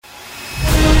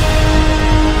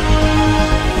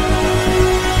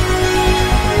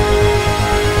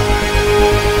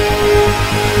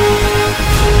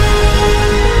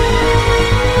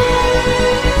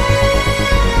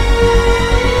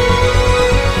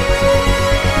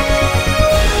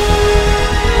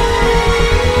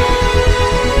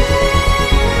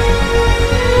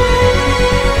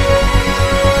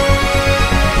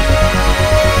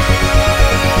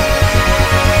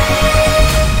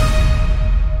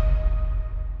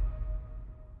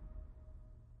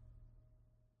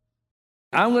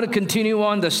I'm going to continue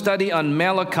on the study on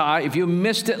Malachi. If you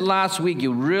missed it last week,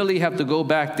 you really have to go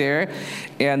back there.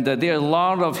 And there are a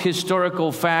lot of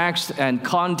historical facts and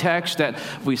context that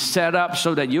we set up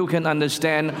so that you can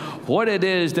understand what it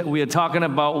is that we are talking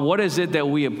about, what is it that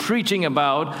we are preaching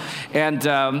about. And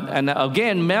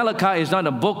again, Malachi is not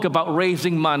a book about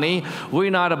raising money. We're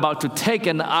not about to take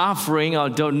an offering or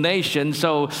donation,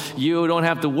 so you don't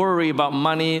have to worry about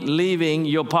money leaving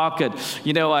your pocket.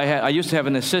 You know, I used to have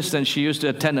an assistant. She used to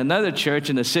attend another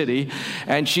church in the city,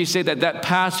 and she said that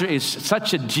pastor is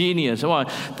such a genius. Well,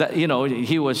 that, you know,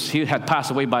 he had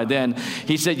passed away by then.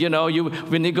 He said, you know,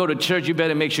 when you go to church, you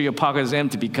better make sure your pocket is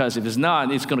empty, because if it's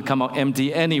not, it's going to come out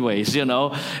empty anyways, you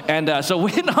know. And so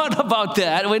we're not about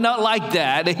that. We're not like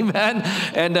that, amen.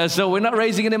 And so we're not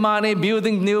raising any money,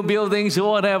 building new buildings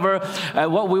or whatever.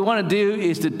 What we want to do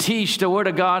is to teach the Word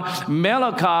of God.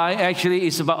 Malachi actually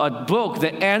is about a book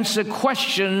that answers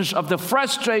questions of the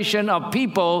frustration of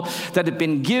people that have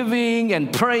been giving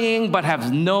and praying but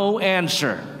have no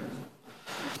answer.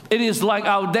 It is like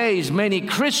our days. Many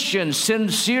Christians,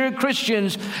 sincere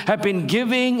Christians, have been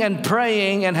giving and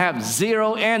praying and have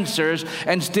zero answers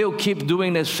and still keep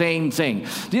doing the same thing.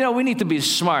 You know, we need to be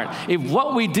smart. If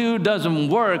what we do doesn't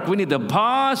work, we need to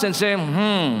pause and say,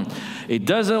 it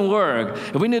doesn't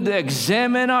work. We need to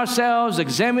examine ourselves,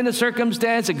 examine the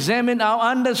circumstance, examine our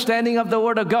understanding of the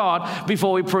Word of God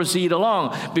before we proceed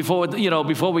along. Before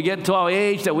we get to our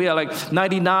age that we are like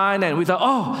 99 and we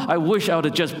thought, I wish I would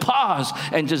have just paused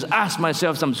and just asked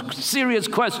myself some serious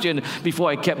question before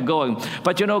I kept going.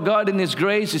 But you know, God in His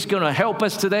grace is going to help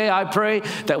us today. I pray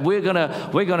that we're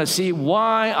gonna see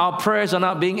why our prayers are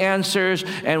not being answered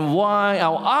and why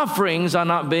our offerings are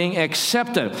not being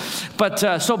accepted. But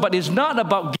it's not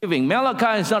about giving.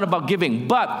 Malachi is not about giving,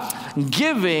 but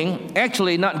giving,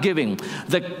 actually not giving.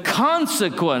 The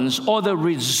consequence or the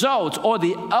result or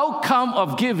the outcome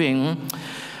of giving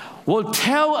will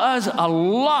tell us a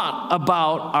lot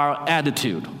about our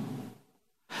attitude.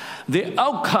 The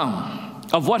outcome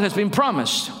of what has been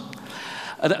promised,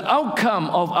 the outcome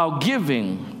of our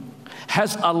giving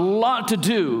has a lot to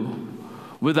do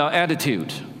with our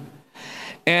attitude.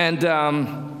 And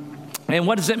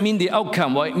what does that mean, the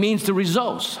outcome? Well, it means the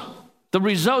results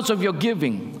of your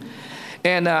giving.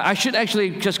 And I should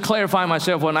actually just clarify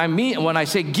myself. When I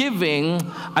say giving,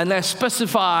 unless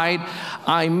specified,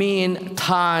 I mean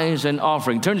tithes and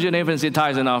offering. Turn to your neighbor and say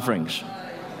tithes and offerings.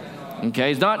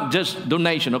 Okay, it's not just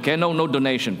donation. Okay, no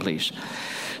donation, please.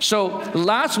 So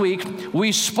last week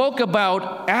we spoke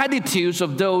about attitudes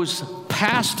of those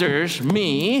pastors,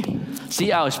 me.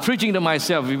 See, I was preaching to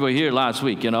myself if you were here last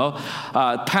week, you know.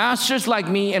 Pastors like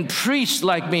me and priests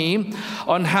like me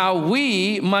on how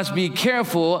we must be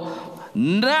careful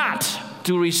not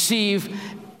to receive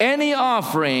any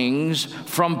offerings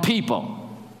from people.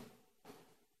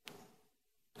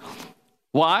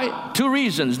 Why? 2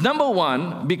 reasons. Number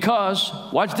one, because,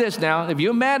 watch this now, if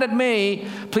you're mad at me,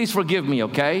 please forgive me,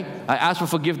 okay? I ask for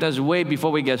forgiveness way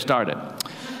before we get started.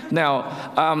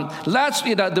 Now,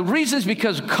 the reason is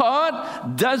because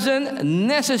God doesn't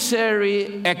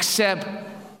necessarily accept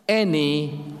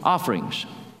any offerings.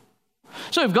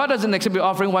 So if God doesn't accept your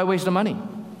offering, why waste the money?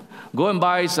 Go and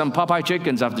buy some Popeye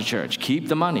chickens after church. Keep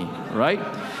the money, right?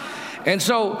 And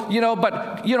so,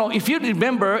 if you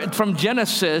remember from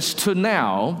Genesis to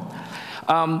now,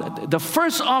 the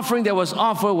first offering that was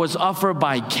offered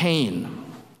by Cain,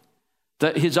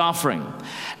 his offering.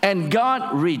 And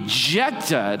God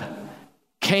rejected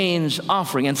Cain's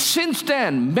offering. And since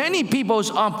then, many people's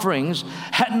offerings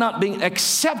had not been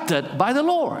accepted by the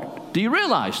Lord. Do you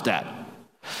realize that?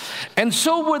 And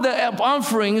so were the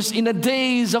offerings in the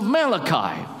days of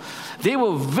Malachi. They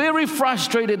were very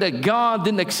frustrated that God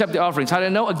didn't accept the offerings. How do I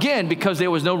know? Again, because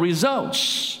there was no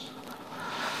results.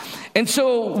 And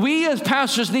so we as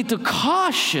pastors need to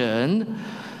caution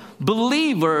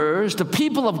believers, the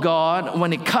people of God,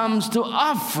 when it comes to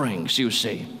offerings, you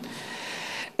see.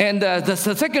 And the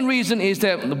second reason is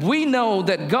that we know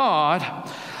that God,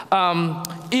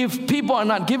 if people are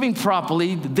not giving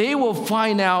properly, they will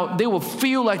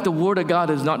feel like the Word of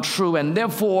God is not true, and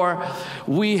therefore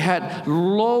we had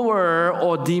lower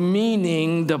or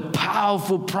demeaning the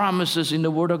powerful promises in the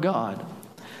Word of God.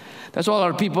 That's why a lot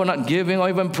of people are not giving or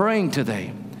even praying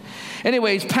today.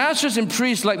 Anyways, pastors and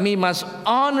priests like me must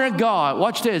honor God,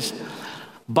 watch this,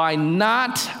 by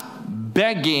not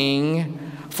begging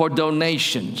for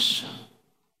donations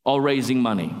or raising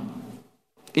money.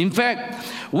 In fact,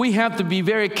 we have to be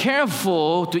very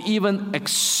careful to even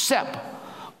accept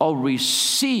or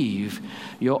receive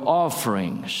your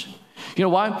offerings. You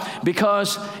know why?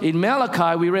 Because in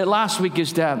Malachi, we read last week,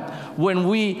 is that when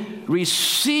we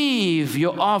receive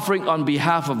your offering on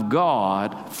behalf of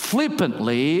God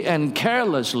flippantly and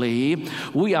carelessly,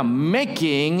 we are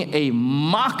making a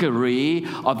mockery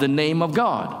of the name of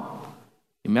God.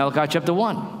 In Malachi chapter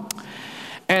 1.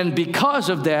 And because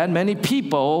of that, many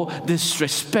people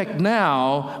disrespect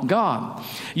now God.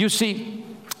 You see,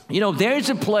 there's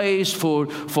a place for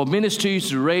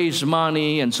ministries to raise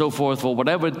money and so forth for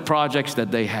whatever projects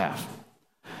that they have.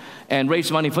 And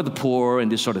raise money for the poor and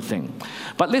this sort of thing.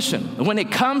 But listen, when it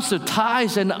comes to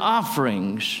tithes and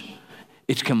offerings,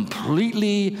 it's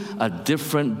completely a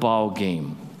different ball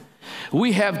game.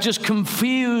 We have just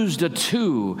confused the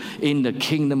two in the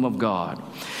kingdom of God.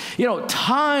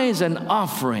 Tithes and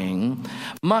offering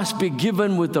must be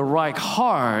given with the right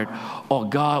heart, or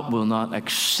God will not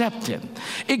accept it.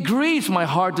 It grieves my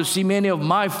heart to see many of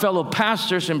my fellow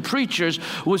pastors and preachers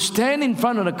who stand in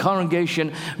front of the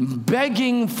congregation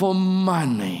begging for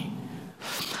money.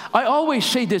 I always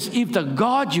say this: if the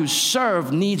God you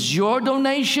serve needs your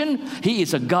donation, He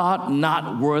is a God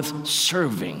not worth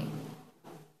serving.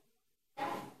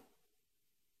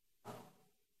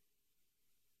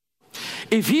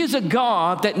 If He's a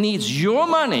God that needs your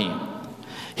money,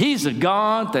 He's a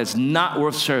God that's not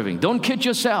worth serving. Don't kid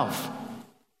yourself.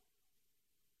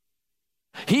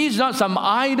 He's not some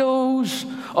idols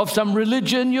of some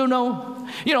religion,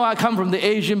 I come from the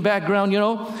Asian background,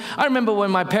 I remember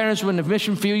when my parents were in the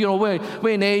mission field, we're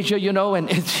in Asia, and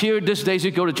it's here these days.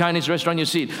 You go to a Chinese restaurant, you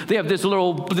see it. They have this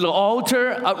little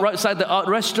altar outside the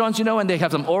restaurants, and they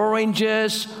have some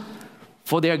oranges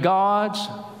for their gods.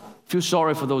 Feel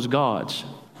sorry for those gods.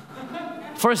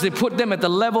 First, they put them at the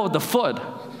level of the foot.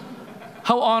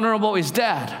 How honorable is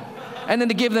that? And then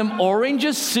they give them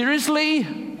oranges? Seriously?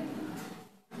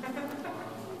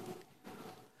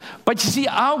 But you see,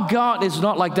 our God is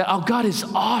not like that. Our God is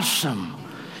awesome.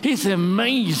 He's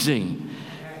amazing.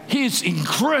 He's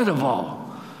incredible.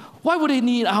 Why would He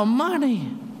need our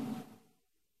money?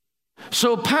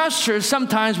 So pastors,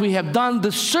 sometimes we have done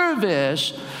the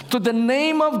service to the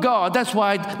name of God. That's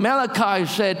why Malachi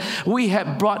said we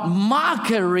have brought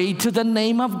mockery to the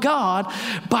name of God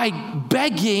by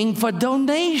begging for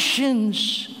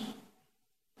donations.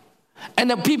 And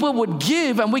the people would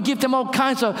give, and we give them all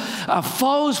kinds of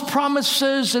false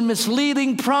promises and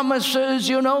misleading promises,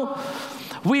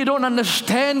 We don't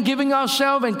understand giving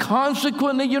ourselves, and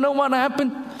consequently, you know what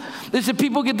happened? They said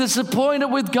people get disappointed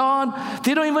with God.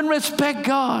 They don't even respect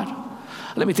God.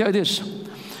 Let me tell you this.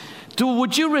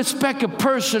 Would you respect a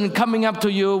person coming up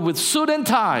to you with suit and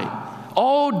tie,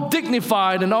 all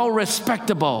dignified and all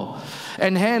respectable,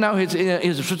 and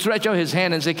stretch out his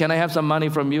hand and say, "Can I have some money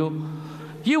from you?"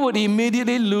 You would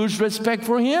immediately lose respect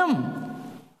for him.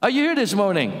 Are you here this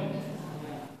morning?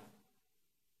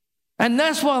 And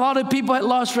that's why a lot of people had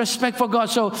lost respect for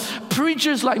God. So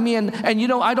preachers like me, and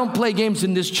I don't play games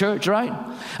in this church, right?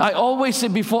 I always say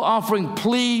before offering,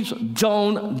 please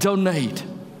don't donate.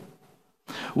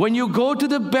 When you go to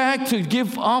the back to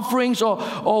give offerings,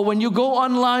 or when you go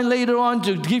online later on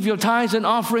to give your tithes and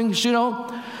offerings,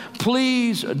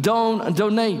 please don't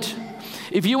donate.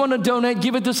 If you want to donate,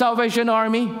 give it to Salvation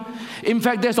Army. In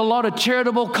fact, there's a lot of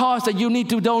charitable cause that you need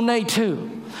to donate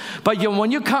to. But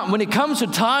when it comes to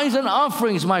tithes and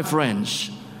offerings, my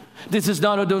friends, this is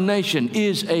not a donation, it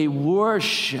is a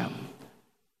worship.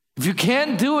 If you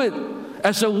can't do it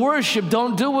as a worship,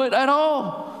 don't do it at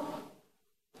all.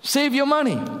 Save your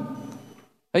money.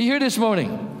 Are you here this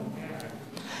morning?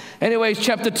 Anyways,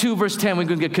 chapter 2, verse 10, we're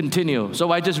going to continue.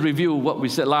 So I just review what we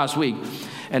said last week.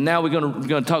 And now we're going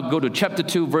to go to chapter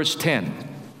 2, verse 10.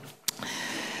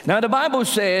 Now the Bible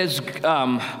says,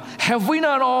 have we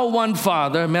not all one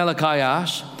Father, Malachi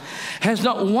asks? Has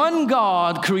not one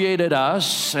God created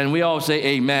us? And we all say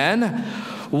amen.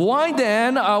 Why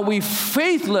then are we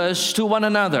faithless to one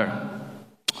another?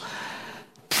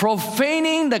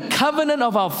 Profaning the covenant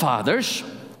of our fathers,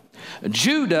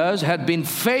 Judah had been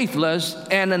faithless,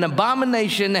 and an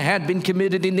abomination had been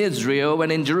committed in Israel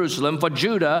and in Jerusalem, for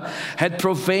Judah had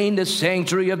profaned the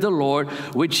sanctuary of the Lord,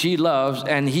 which he loves,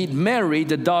 and he'd married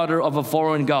the daughter of a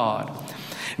foreign god.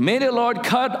 May the Lord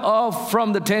cut off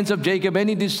from the tents of Jacob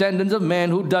any descendants of man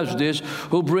who does this,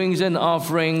 who brings in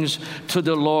offerings to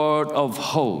the Lord of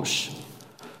hosts.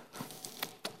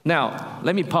 Now,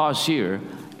 let me pause here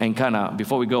and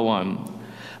before we go on,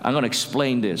 I'm going to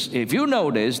explain this. If you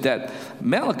notice that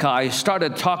Malachi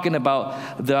started talking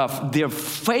about their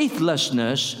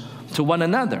faithlessness to one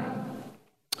another.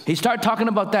 He started talking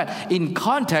about that in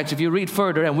context. If you read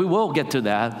further, and we will get to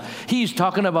that, he's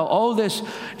talking about all this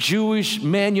Jewish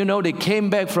men. They came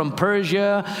back from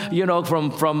Persia.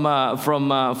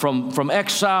 From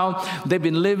exile. They've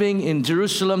been living in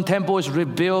Jerusalem. Temple is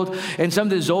rebuilt, and some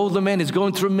of these older men is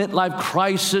going through midlife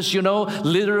crisis.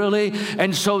 Literally,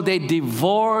 and so they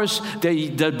divorced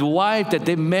the wife that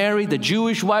they married, the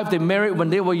Jewish wife they married when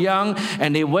they were young,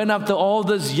 and they went after all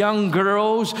these young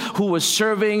girls who were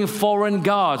serving foreign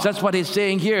gods. That's what he's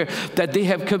saying here, that they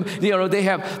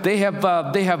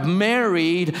have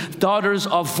married daughters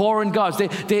of foreign gods.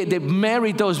 They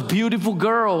married those beautiful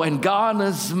girls, and God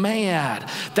is mad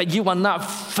that you are not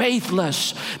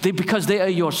faithless. Because they are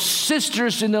your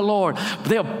sisters in the Lord.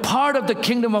 They are part of the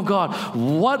kingdom of God.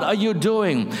 What are you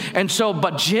doing? And so,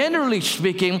 but generally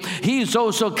speaking, he is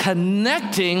also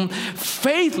connecting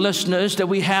faithlessness that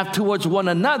we have towards one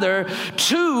another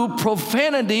to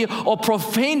profanity or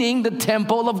profaning the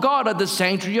temple of God or the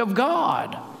sanctuary of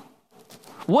God.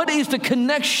 What is the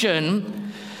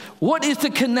connection? What is the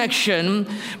connection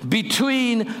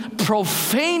between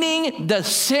profaning the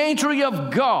sanctuary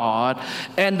of God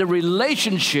and the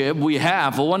relationship we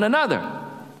have for one another?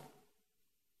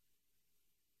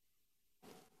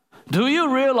 Do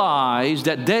you realize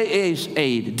that there is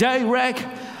a direct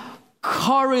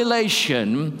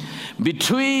correlation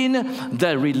between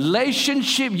the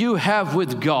relationship you have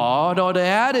with God or the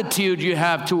attitude you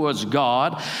have towards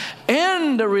God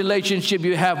and the relationship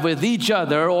you have with each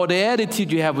other or the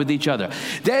attitude you have with each other?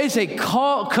 There is a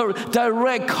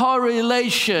direct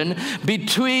correlation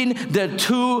between the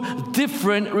two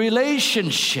different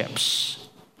relationships.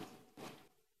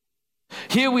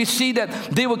 Here we see that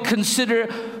they were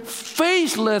considered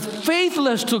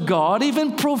faithless to God,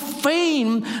 even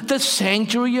profane the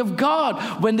sanctuary of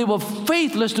God when they were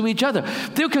faithless to each other.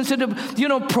 They were considered,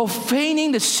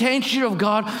 profaning the sanctuary of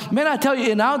God. Man, I tell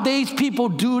you, in our days, people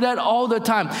do that all the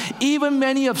time. Even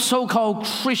many of so-called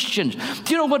Christians.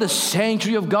 Do you know what the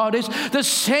sanctuary of God is? The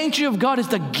sanctuary of God is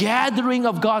the gathering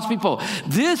of God's people.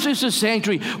 This is the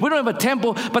sanctuary. We don't have a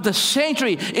temple, but the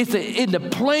sanctuary is in the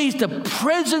place, the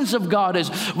presence of God is.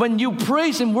 When you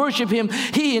praise and worship Him,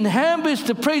 He inhabits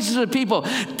the praises of the people.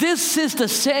 This is the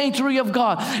sanctuary of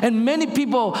God. And many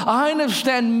people, I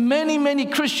understand many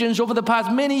Christians over the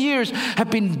past many years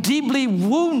have been deeply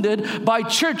wounded by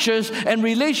churches and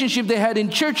relationship they had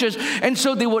in churches. And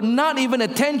so they would not even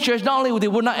attend church. Not only would they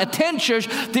would not attend church,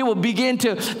 they would begin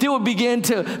to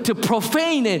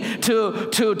profane it,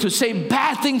 to say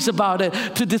bad things about it,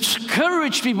 to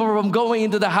discourage people from going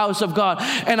into the house of God.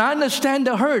 And I understand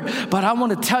the hurt, but I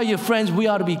want to tell you, friends, we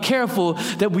ought to be careful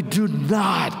that we do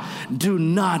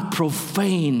not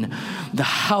profane the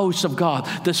house of God,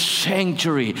 the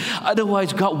sanctuary.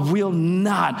 Otherwise, God will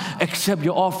not accept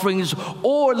your offerings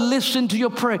or listen to your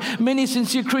prayer. Many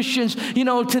sincere Christians,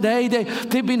 today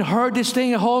they've been hurt, they're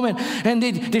staying at home and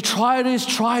they try this,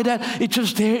 try that.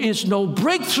 There is no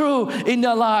breakthrough in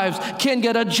their lives, can't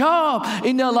get a job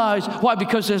in their lives. Why?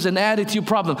 Because there's an attitude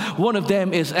problem. One of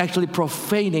them is actually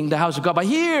profaning the house of God. But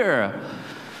here,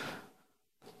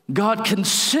 God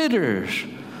considers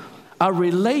our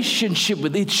relationship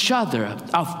with each other,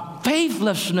 our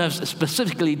faithlessness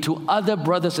specifically to other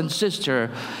brothers and sisters,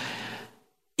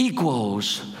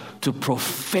 equals to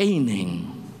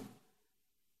profaning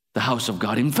the house of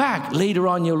God. In fact, later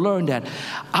on you'll learn that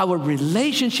our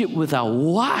relationship with our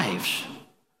wives,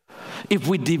 if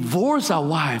we divorce our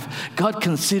wife, God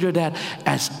considered that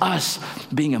as us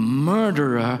being a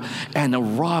murderer and a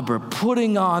robber,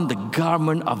 putting on the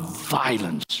garment of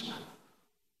violence.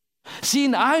 See,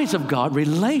 in the eyes of God,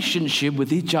 relationship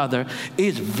with each other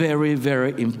is very,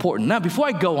 very important. Now, before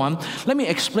I go on, let me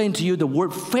explain to you the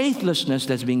word faithlessness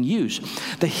that's being used.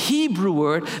 The Hebrew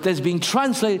word that's being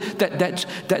translated,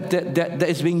 that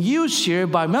is being used here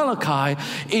by Malachi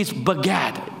is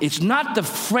baguette. It's not the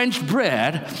French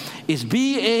bread. It's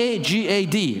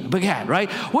B-A-G-A-D, baguette, right?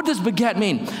 What does baguette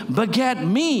mean? Baguette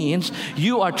means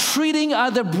you are treating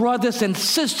other brothers and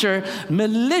sisters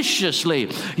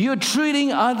maliciously. You're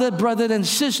treating other brother and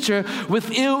sister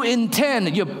with ill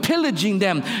intent. You're pillaging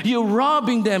them. You're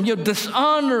robbing them. You're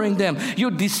dishonoring them.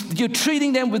 You're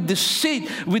treating them with deceit,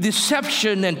 with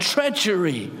deception and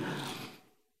treachery.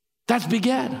 That's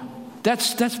baguette.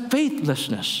 That's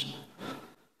faithlessness.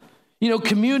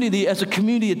 Community as a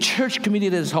community, a church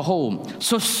community as a whole,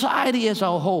 society as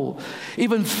a whole,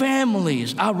 even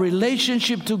families, our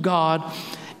relationship to God,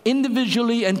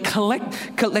 individually and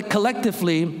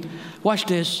collectively, watch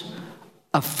this,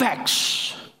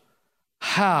 affects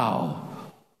how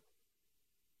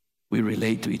we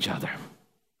relate to each other.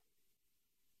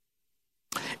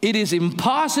 It is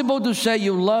impossible to say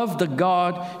you love the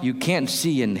God you can't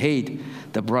see and hate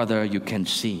the brother you can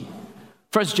see.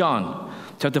 1 John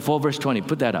chapter 4, verse 20.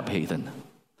 Put that up, Hayden.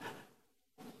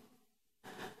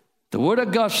 The Word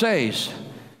of God says,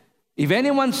 if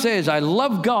anyone says, I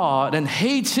love God and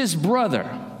hates his brother,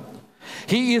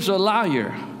 he is a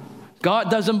liar.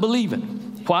 God doesn't believe it.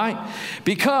 Why?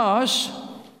 Because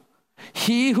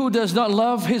he who does not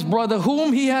love his brother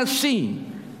whom he has seen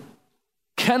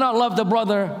cannot love the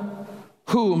brother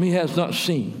whom he has not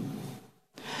seen.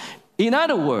 In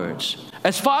other words,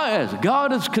 as far as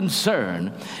God is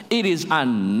concerned, it is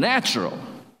unnatural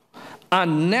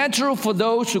for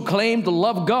those who claim to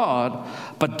love God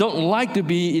but don't like to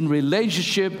be in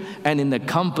relationship and in the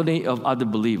company of other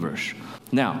believers.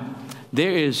 Now,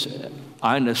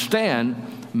 I understand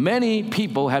many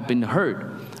people have been hurt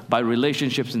by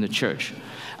relationships in the church.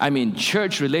 I mean,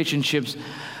 church relationships,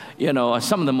 are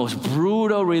some of the most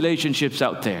brutal relationships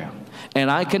out there.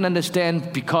 And I can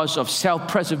understand because of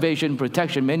self-preservation,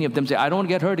 protection, many of them say, I don't want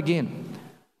to get hurt again.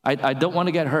 I don't want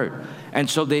to get hurt. And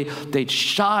so they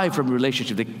shy from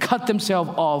relationship. They cut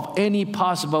themselves off any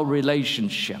possible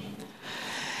relationship.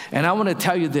 And I want to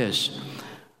tell you this.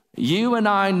 You and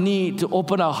I need to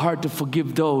open our heart to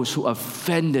forgive those who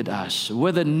offended us,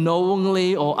 whether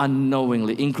knowingly or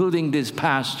unknowingly, including these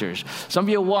pastors. Some of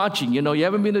you are watching, you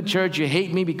haven't been to church, you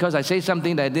hate me because I say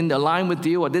something that didn't align with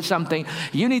you or did something.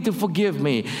 You need to forgive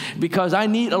me because I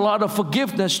need a lot of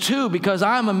forgiveness too, because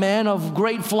I'm a man of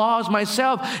great flaws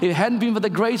myself. If it hadn't been for the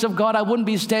grace of God, I wouldn't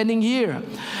be standing here.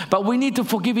 But we need to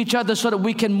forgive each other so that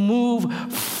we can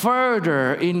move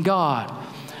further in God.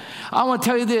 I want to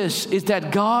tell you this, is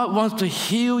that God wants to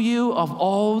heal you of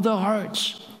all the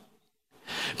hurts.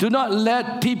 Do not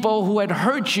let people who had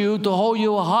hurt you to hold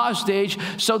you hostage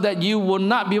so that you will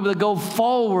not be able to go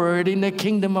forward in the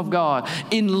kingdom of God,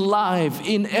 in life,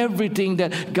 in everything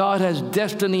that God has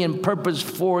destiny and purpose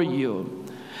for you.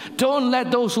 Don't let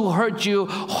those who hurt you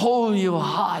hold you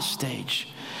hostage.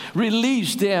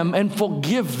 Release them and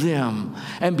forgive them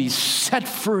and be set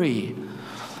free.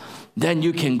 Then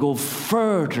you can go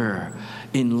further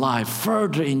in life,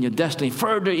 further in your destiny,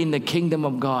 further in the kingdom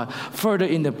of God, further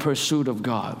in the pursuit of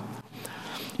God.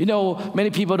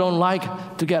 Many people don't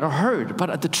like to get hurt,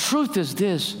 but the truth is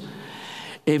this,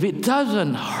 if it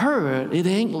doesn't hurt, it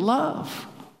ain't love.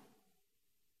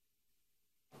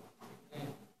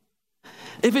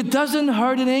 If it doesn't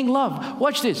hurt, it ain't love.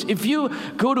 Watch this. If you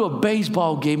go to a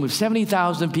baseball game with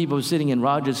 70,000 people sitting in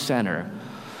Rogers Center,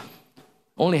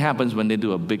 only happens when they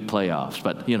do a big playoffs,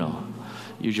 but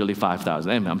usually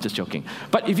 5,000. I'm just joking.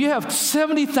 But if you have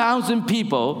 70,000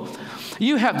 people,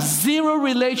 you have zero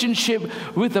relationship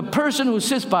with the person who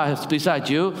sits beside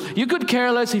you. You could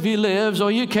care less if he lives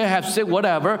or you can have sick,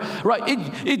 whatever, right?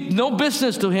 It no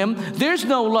business to him. There's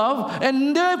no love,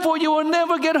 and therefore you will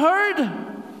never get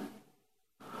hurt.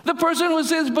 The person who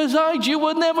sits beside you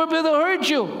will never be able to hurt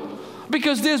you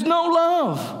because there's no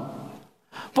love.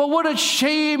 But what a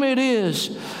shame it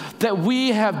is that we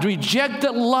have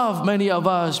rejected love, many of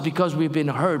us, because we've been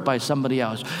hurt by somebody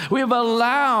else. We have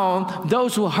allowed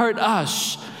those who hurt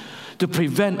us to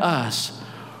prevent us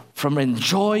from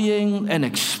enjoying and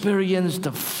experience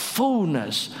the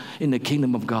fullness in the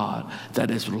kingdom of God that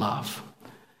is love.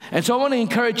 And so I want to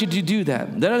encourage you to do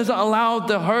that. That is allow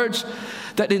the hurts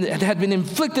that had been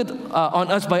inflicted on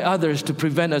us by others to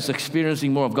prevent us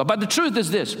experiencing more of God. But the truth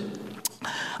is this.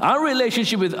 Our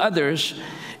relationship with others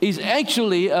is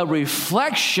actually a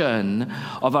reflection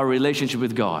of our relationship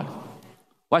with God.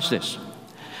 Watch this.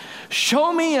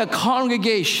 Show me a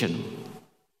congregation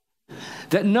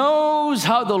that knows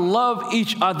how to love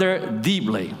each other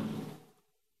deeply,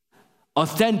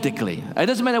 authentically. It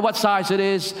doesn't matter what size it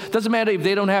is. It doesn't matter if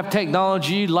they don't have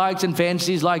technology, likes and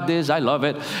fancies like this. I love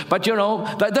it. But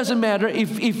that doesn't matter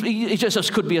if it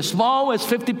just could be as small as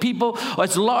 50 people or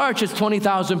as large as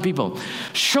 20,000 people.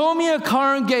 Show me a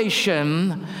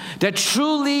congregation that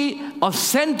truly,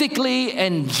 authentically,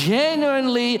 and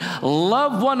genuinely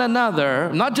love one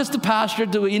another. Not just the pastor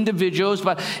to individuals,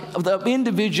 but the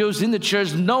individuals in the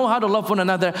church know how to love one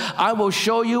another. I will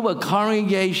show you a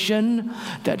congregation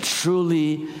that truly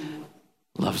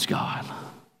loves God.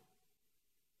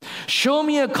 Show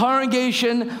me a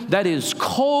congregation that is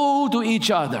cold to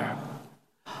each other.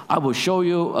 I will show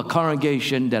you a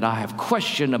congregation that I have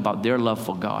questioned about their love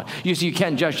for God. You see, you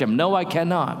can't judge them. No, I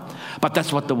cannot. But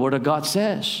that's what the Word of God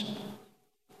says.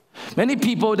 Many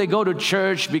people, they go to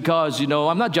church because,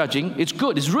 I'm not judging. It's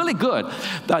good. It's really good.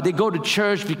 They go to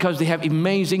church because they have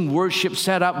amazing worship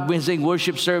set up, amazing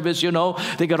worship service,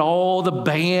 They got all the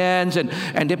bands and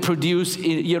they produce,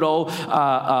 albums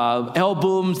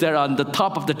that are on the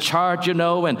top of the chart,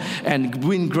 and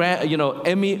win, Emmy,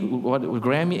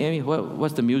 Emmy,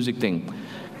 what's the music thing?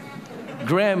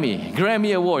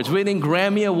 Grammy Awards, winning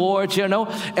Grammy Awards, and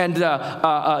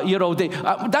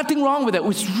nothing wrong with it.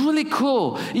 It's really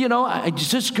cool, I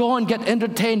just go and get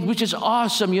entertained, which is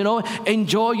awesome,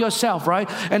 enjoy yourself, right?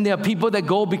 And there are people that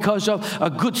go because of a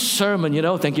good sermon,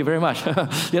 thank you very much,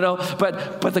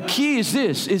 but the key is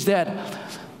this, is that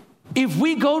if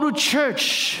we go to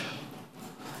church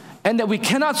and that we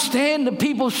cannot stand the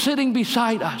people sitting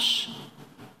beside us,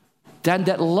 then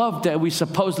that love that we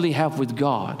supposedly have with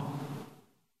God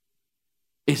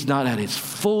is not at its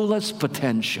fullest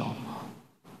potential.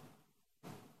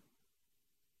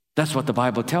 That's what the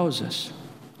Bible tells us.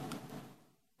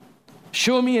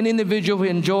 Show me an individual who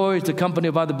enjoys the company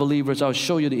of other believers. I'll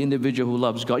show you the individual who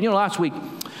loves God. Last week,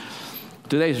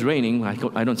 today is raining.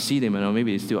 I don't see them.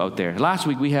 Maybe it's still out there. Last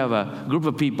week, we have a group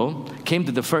of people came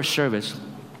to the first service.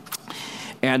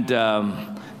 And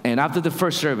after the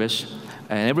first service,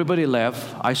 and everybody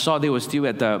left. I saw they were still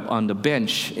on the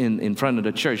bench in front of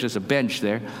the church. There's a bench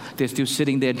there. They're still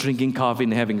sitting there drinking coffee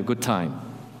and having a good time.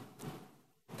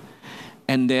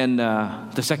 And then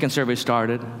the second service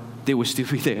started. They were still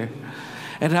there.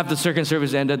 And after the second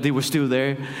service ended, they were still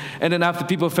there. And then after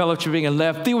people fellowshipping and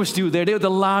left, they were still there. They were the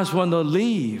last one to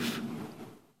leave.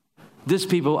 These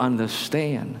people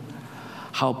understand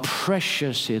how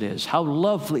precious it is, how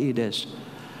lovely it is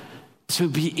to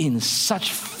be in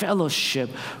such fellowship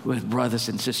with brothers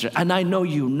and sisters. And I know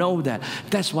you know that.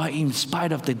 That's why in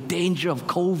spite of the danger of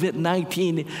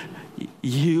COVID-19,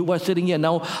 you are sitting here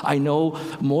now. I know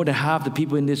more than half the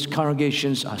people in these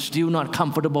congregations are still not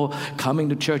comfortable coming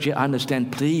to church. I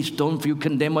understand. Please don't feel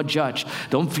condemned or judged.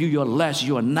 Don't feel you're less.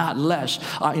 You are not less.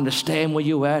 I understand where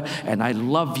you're at, and I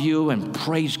love you and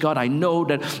praise God. I know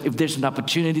that if there's an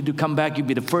opportunity to come back, you'll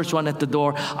be the first one at the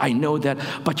door. I know that.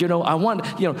 But I want,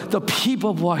 the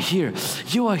people who are here,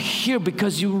 you are here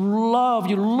because you're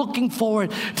looking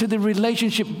forward to the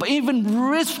relationship, even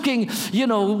risking,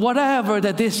 whatever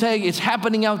that they say is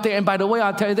happening out there. And by the way,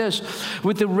 I'll tell you this,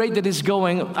 with the rate that it's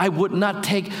going, I would not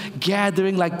take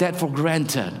gathering like that for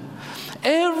granted.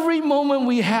 Every moment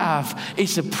we have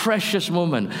is a precious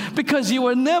moment, because you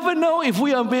will never know if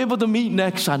we are able to meet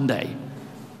next Sunday.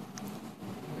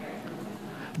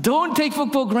 Don't take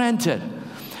for granted.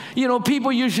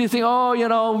 People usually think,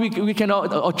 we can,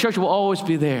 our church will always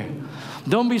be there.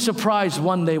 Don't be surprised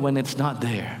one day when it's not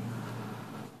there.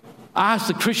 Ask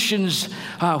the Christians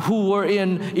who were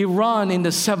in Iran in the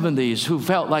 70s, who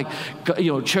felt like,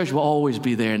 church will always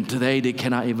be there, and today they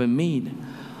cannot even meet.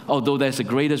 Although there's the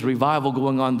greatest revival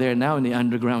going on there now in the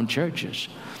underground churches.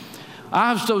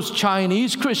 Ask those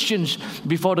Chinese Christians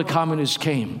before the communists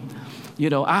came.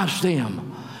 Ask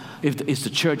them if the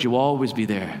church will always be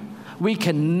there. We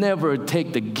can never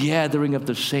take the gathering of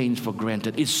the saints for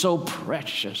granted. It's so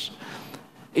precious.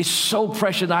 It's so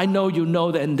precious. I know you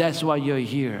know that, and that's why you're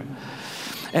here.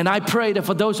 And I pray that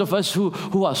for those of us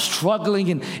who are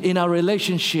struggling in our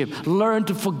relationship, learn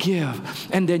to forgive,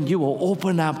 and then you will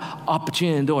open up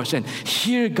opportunity and doors. And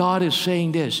here God is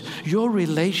saying this, your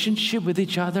relationship with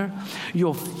each other,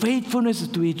 your faithfulness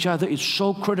to each other is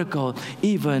so critical,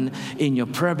 even in your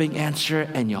prayer being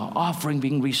answered and your offering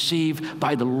being received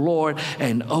by the Lord,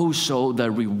 and also the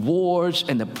rewards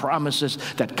and the promises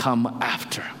that come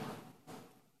after.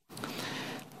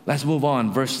 Let's move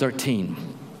on, verse 13.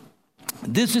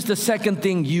 This is the second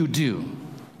thing you do.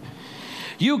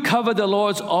 You cover the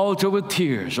Lord's altar with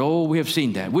tears. Oh, we have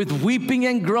seen that. With weeping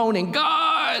and groaning.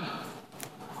 God!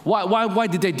 Why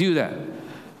did they do that?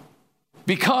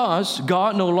 Because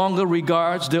God no longer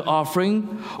regards the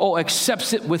offering or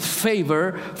accepts it with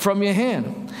favor from your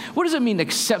hand. What does it mean,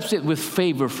 accepts it with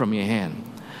favor from your hand?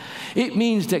 It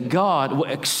means that God will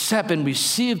accept and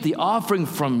receive the offering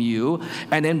from you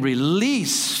and then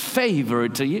release favor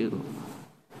to you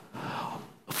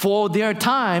for their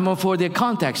time or for their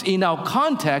context. In our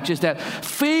context is that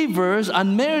favors,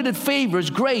 unmerited favors,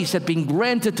 grace that been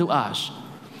granted to us.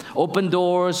 Open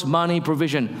doors, money,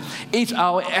 provision. It's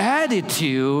our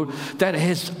attitude that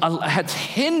has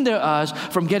hindered us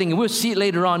from getting. We'll see it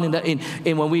later on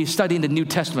in when we study in the New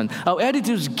Testament. Our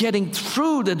attitude is getting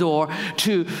through the door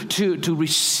to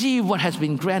receive what has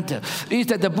been granted. Is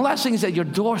that the blessings at your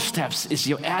doorsteps is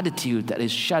your attitude that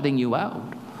is shutting you out.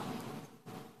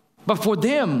 But for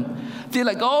them, they're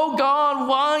like, oh God,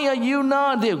 why are you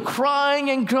not? They're crying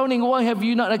and groaning, why have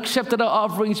you not accepted our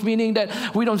offerings? Meaning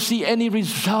that we don't see any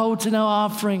results in our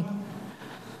offering.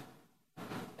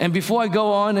 And before I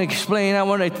go on and explain, I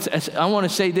want to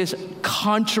say this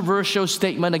controversial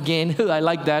statement again. I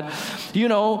like that. You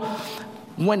know,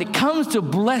 when it comes to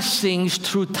blessings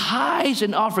through tithes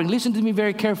and offering, listen to me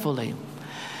very carefully.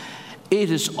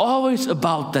 It is always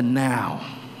about the now.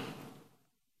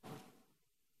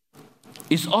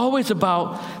 It's always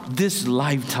about this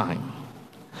lifetime.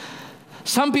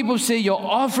 Some people say your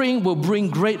offering will bring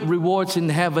great rewards in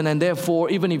heaven, and therefore,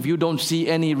 even if you don't see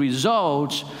any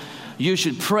results, you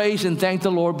should praise and thank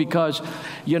the Lord because,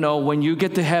 you know, when you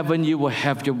get to heaven, you will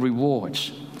have your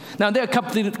rewards. Now, there are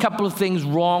a couple of things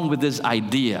wrong with this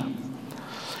idea.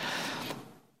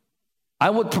 I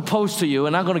would propose to you,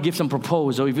 and I'm going to give some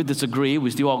proposal. If you disagree,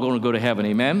 we're still all going to go to heaven,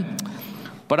 amen?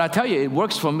 But I tell you, it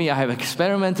works for me. I have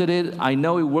experimented it. I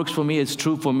know it works for me. It's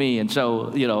true for me. And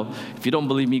so, you know, if you don't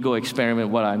believe me, go experiment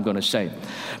what I'm going to say.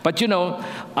 But, you know,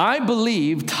 I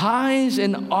believe tithes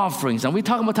and offerings, and we're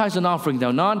talking about tithes and offerings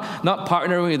now, not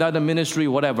partnering with other ministry,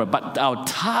 whatever, but our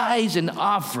tithes and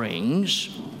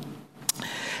offerings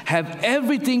have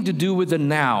everything to do with the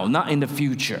now, not in the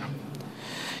future.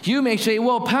 You may say,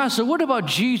 well, Pastor, what about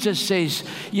Jesus says,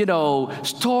 you know,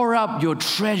 store up your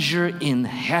treasure in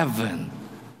heaven?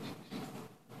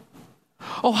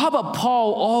 Oh, how about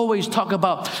Paul always talk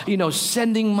about, you know,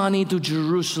 sending money to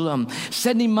Jerusalem,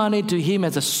 sending money to him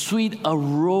as a sweet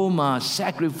aroma,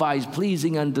 sacrifice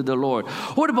pleasing unto the Lord.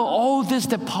 What about all this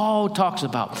that Paul talks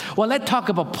about? Well, let's talk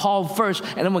about Paul first,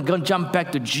 and then we're going to jump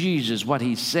back to Jesus, what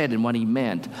he said and what he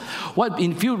meant.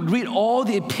 If you read all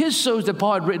the epistles that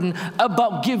Paul had written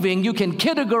about giving, you can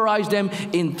categorize them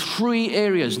in three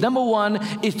areas. Number one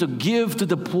is to give to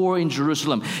the poor in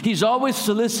Jerusalem. He's always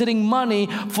soliciting money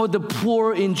for the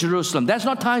poor in Jerusalem. That's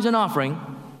not tithes and offering.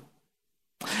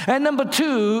 And number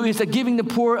two is the giving the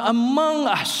poor among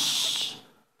us.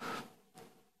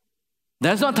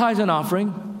 That's not tithes and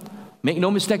offering. Make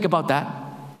no mistake about that.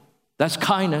 That's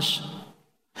kindness.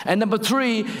 And number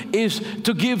three is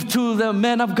to give to the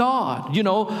men of God. You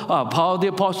know, Paul the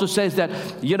Apostle says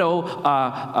that, you know,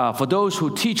 for those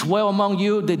who teach well among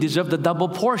you, they deserve the double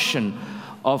portion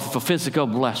of physical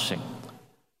blessing.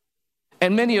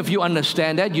 And many of you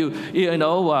understand that. You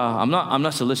know, I'm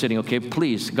not soliciting. Okay,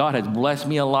 please. God has blessed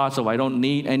me a lot, so I don't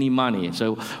need any money.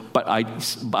 So, but I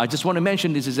just want to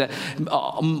mention this is that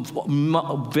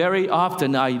very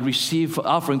often I receive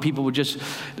offering. People would just,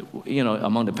 you know,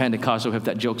 among the Pentecostals have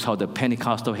that joke called the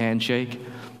Pentecostal handshake.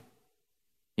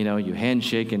 You know, you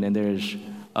handshake and then there's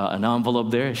an envelope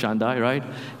there, Shandai, right?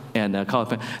 And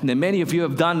then many of you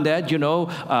have done that, you know,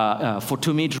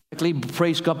 to me directly.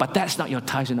 Praise God, but that's not your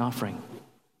tithes and offering.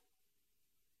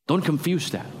 Don't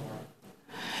confuse that.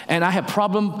 And I have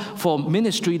problem for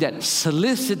ministry that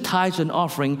solicit tithes and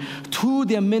offering to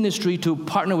their ministry to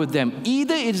partner with them.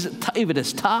 Either if it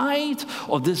is tithe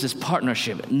or this is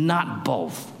partnership, not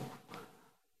both.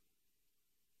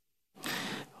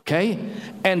 Okay?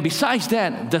 And besides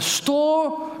that, the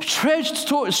storing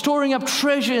up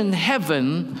treasure in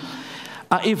heaven,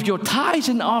 if your tithes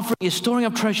and offering is storing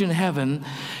up treasure in heaven,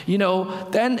 you know,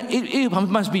 then it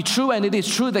must be true, and it is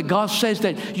true that God says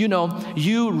that, you know,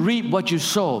 you reap what you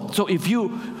sow. So if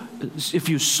you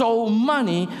sow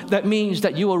money, that means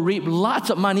that you will reap lots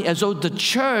of money, as though the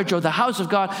church or the house of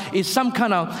God is some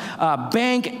kind of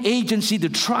bank agency to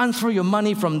transfer your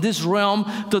money from this realm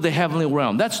to the heavenly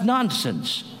realm. That's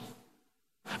nonsense.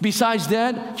 Besides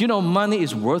that, you know, money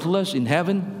is worthless in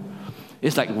heaven.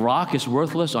 It's like rock is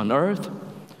worthless on earth.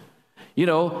 You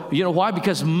know why?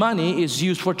 Because money is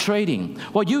used for trading.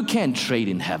 Well, you can't trade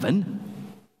in heaven.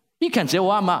 You can't say,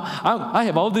 well, I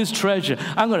have all this treasure.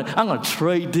 I'm gonna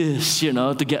trade this, you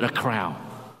know, to get a crown.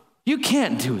 You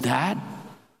can't do that.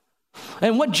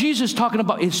 And what Jesus is talking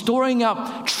about is storing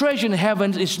up treasure in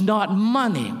heaven is not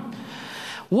money.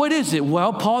 What is it?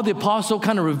 Well, Paul the Apostle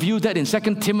kind of reviewed that in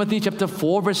 2 Timothy chapter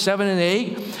 4, verse 7 and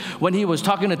 8, when he was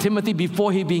talking to Timothy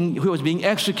before he was being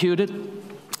executed.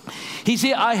 He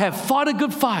said, I have fought a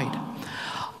good fight.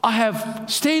 I have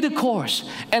stayed the course,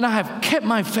 and I have kept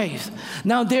my faith.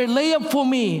 Now there lay up for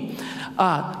me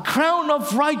a crown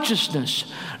of righteousness,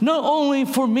 not only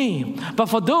for me, but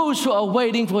for those who are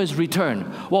waiting for his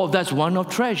return. Well, that's one of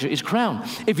treasure, is crown.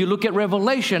 If you look at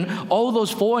Revelation, all those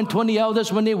 4 and 20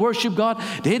 elders, when they worship God,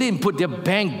 they didn't put their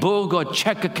bank book or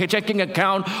checking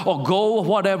account or gold or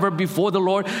whatever before the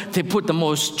Lord. They put the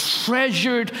most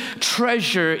treasured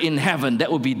treasure in heaven.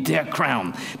 That would be their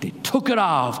crown. They took it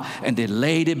off and they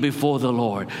laid it before the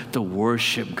Lord to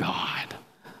worship God.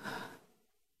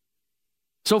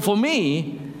 So for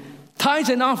me, Tithes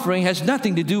and offering has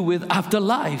nothing to do with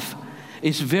afterlife.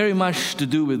 It's very much to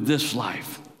do with this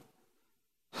life.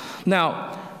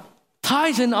 Now,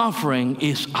 tithes and offering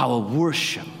is our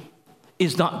worship.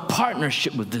 It's not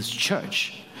partnership with this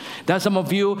church. There's some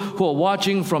of you who are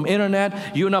watching from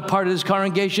internet. You're not part of this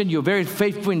congregation. You're very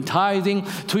faithful in tithing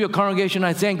to your congregation.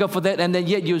 I thank God for that. And then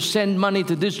yet you send money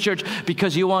to this church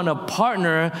because you want to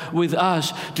partner with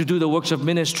us to do the works of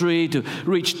ministry, to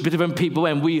reach different people.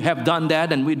 And we have done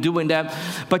that and we're doing that.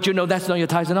 But that's not your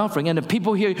tithes and offering. And the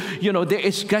people here, there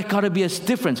is got to be a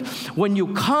difference. When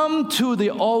you come to the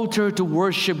altar to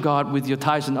worship God with your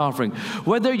tithes and offering,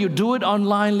 whether you do it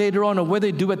online later on or whether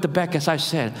you do it at the back, as I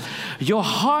said, your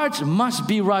heart must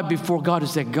be right before God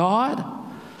and say, God,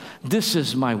 this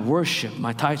is my worship,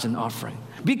 my tithes and offering.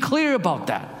 Be clear about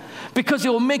that, because it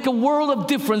will make a world of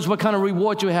difference what kind of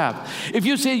reward you have. If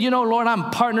you say, Lord,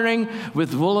 I'm partnering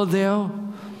with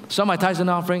Willowdale, so my tithes and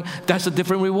offering, that's a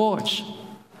different rewards.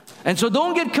 And so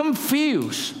don't get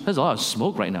confused. There's a lot of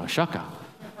smoke right now, shaka.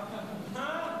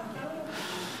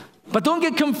 But don't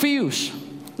get confused.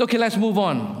 Okay, let's move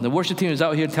on. The worship team is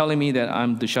out here telling me that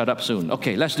I'm to shut up soon.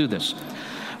 Okay, let's do this.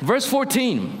 Verse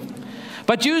 14,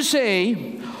 but you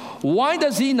say, why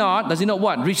does he not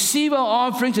what? Receive our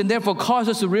offerings and therefore cause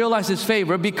us to realize his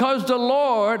favor? Because the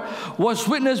Lord was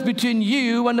witness between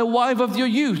you and the wife of your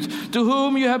youth, to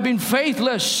whom you have been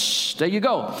faithless. There you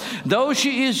go. Though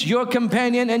she is your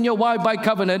companion and your wife by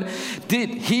covenant, did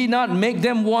he not make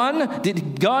them one?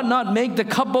 Did God not make the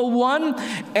couple one?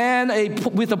 And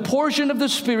with a portion of the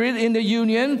Spirit in the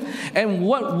union? And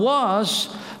what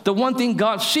was the one thing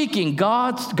God's seeking?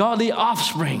 God's godly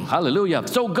offspring. Hallelujah.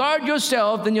 So guard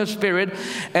yourself in your spirit,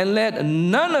 and let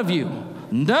none of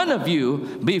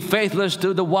you be faithless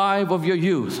to the wife of your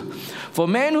youth. For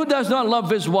man who does not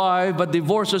love his wife but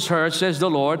divorces her, says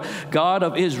the Lord God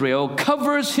of Israel,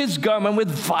 covers his garment with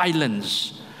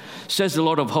violence, says the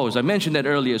Lord of hosts. I mentioned that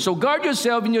earlier. So guard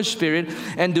yourself in your spirit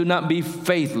and do not be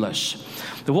faithless.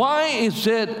 Why is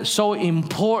it so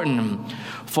important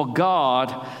for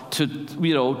God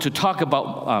to talk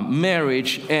about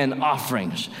marriage and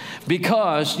offerings?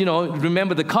 Because,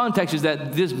 remember the context is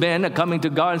that this men are coming to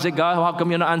God and say, God, how come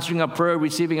you're not answering our prayer,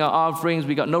 receiving our offerings?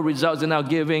 We got no results in our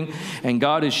giving. And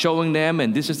God is showing them,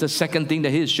 and this is the second thing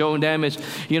that He's showing them is,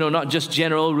 not just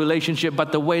general relationship,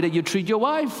 but the way that you treat your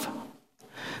wife.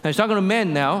 Now, He's talking to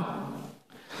men now.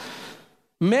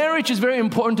 Marriage is very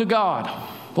important to God.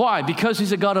 Why? Because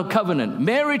He's a God of covenant.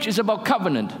 Marriage is about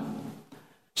covenant.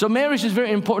 So marriage is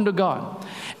very important to God.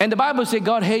 And the Bible says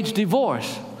God hates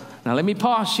divorce. Now let me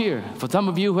pause here. For some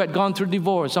of you who had gone through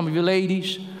divorce, some of you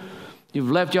ladies,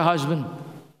 you've left your husband.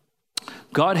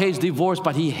 God hates divorce,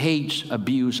 but He hates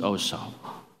abuse also.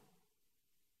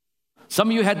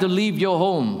 Some of you had to leave your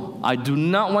home. I do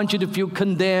not want you to feel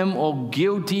condemned or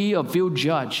guilty or feel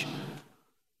judged.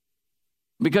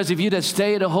 Because if you'd have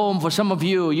stayed at home, for some of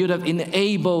you, you'd have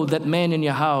enabled that man in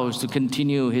your house to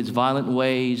continue his violent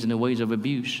ways and the ways of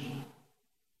abuse.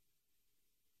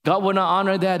 God will not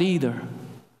honor that either.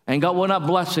 And God will not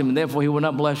bless him, and therefore He will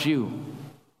not bless you.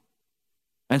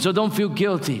 And so don't feel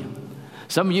guilty.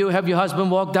 Some of you have your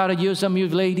husband walked out of you, some of you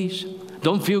ladies.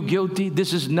 Don't feel guilty.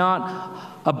 This is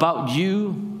not about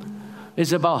you.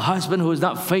 It's about husband who is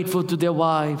not faithful to their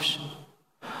wives.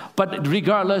 But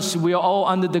regardless, we are all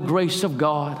under the grace of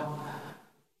God.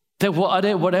 That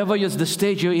whatever is the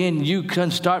stage you're in, you can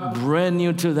start brand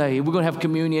new today. We're going to have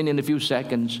communion in a few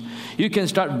seconds. You can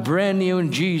start brand new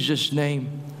in Jesus'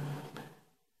 name.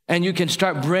 And you can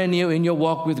start brand new in your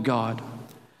walk with God.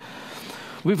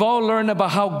 We've all learned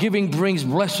about how giving brings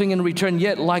blessing in return.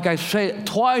 Yet, like I said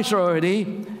twice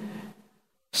already,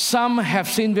 some have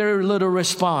seen very little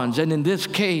response. And in this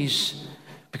case,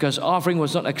 because offering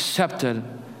was not accepted,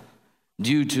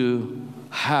 due to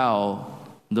how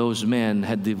those men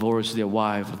had divorced their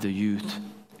wife of the youth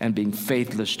and being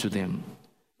faithless to them.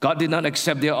 God did not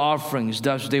accept their offerings,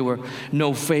 thus there were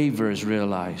no favors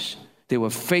realized. They were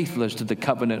faithless to the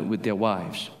covenant with their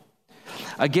wives.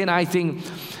 Again, I think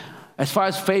as far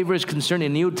as favor is concerned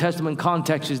in New Testament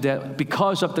context is that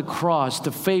because of the cross,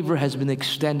 the favor has been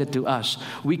extended to us.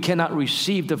 We cannot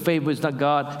receive the favor. It's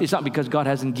not because God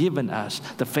hasn't given us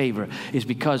the favor. It's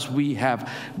because we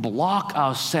have blocked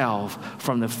ourselves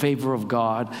from the favor of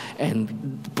God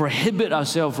and prohibit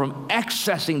ourselves from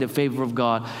accessing the favor of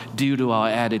God due to our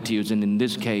attitudes, and in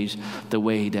this case, the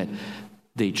way that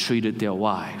they treated their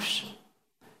wives.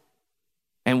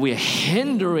 And we're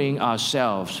hindering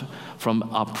ourselves from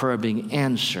our prayer being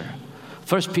answered.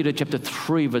 1 Peter chapter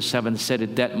 3 verse 7 said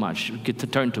it that much. We get to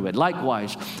turn to it.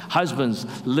 Likewise, husbands,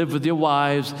 live with your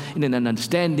wives in an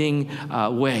understanding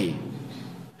way,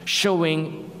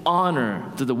 showing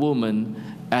honor to the woman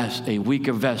as a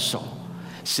weaker vessel,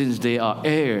 since they are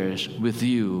heirs with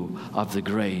you of the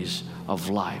grace of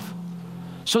life.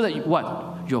 So that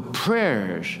what? Your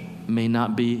prayers may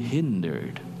not be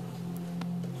hindered.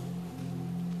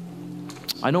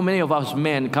 I know many of us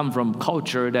men come from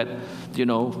culture that,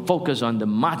 focus on the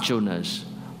macho-ness.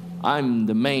 I'm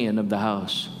the man of the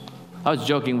house. I was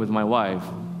joking with my wife.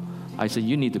 I said,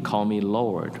 you need to call me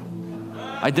Lord.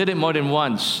 I did it more than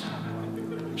once.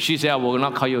 She said, I will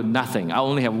not call you nothing. I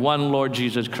only have one Lord,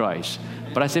 Jesus Christ.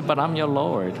 But I said, but I'm your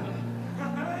Lord.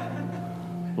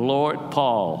 Lord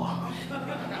Paul.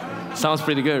 Sounds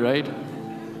pretty good, right?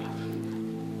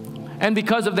 And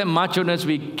because of that macho-ness,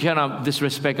 we kind of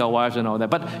disrespect our wives and all that.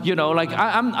 But,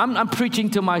 I'm preaching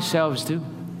to myself too.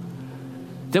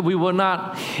 That we will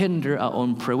not hinder our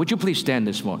own prayer. Would you please stand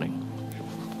this morning?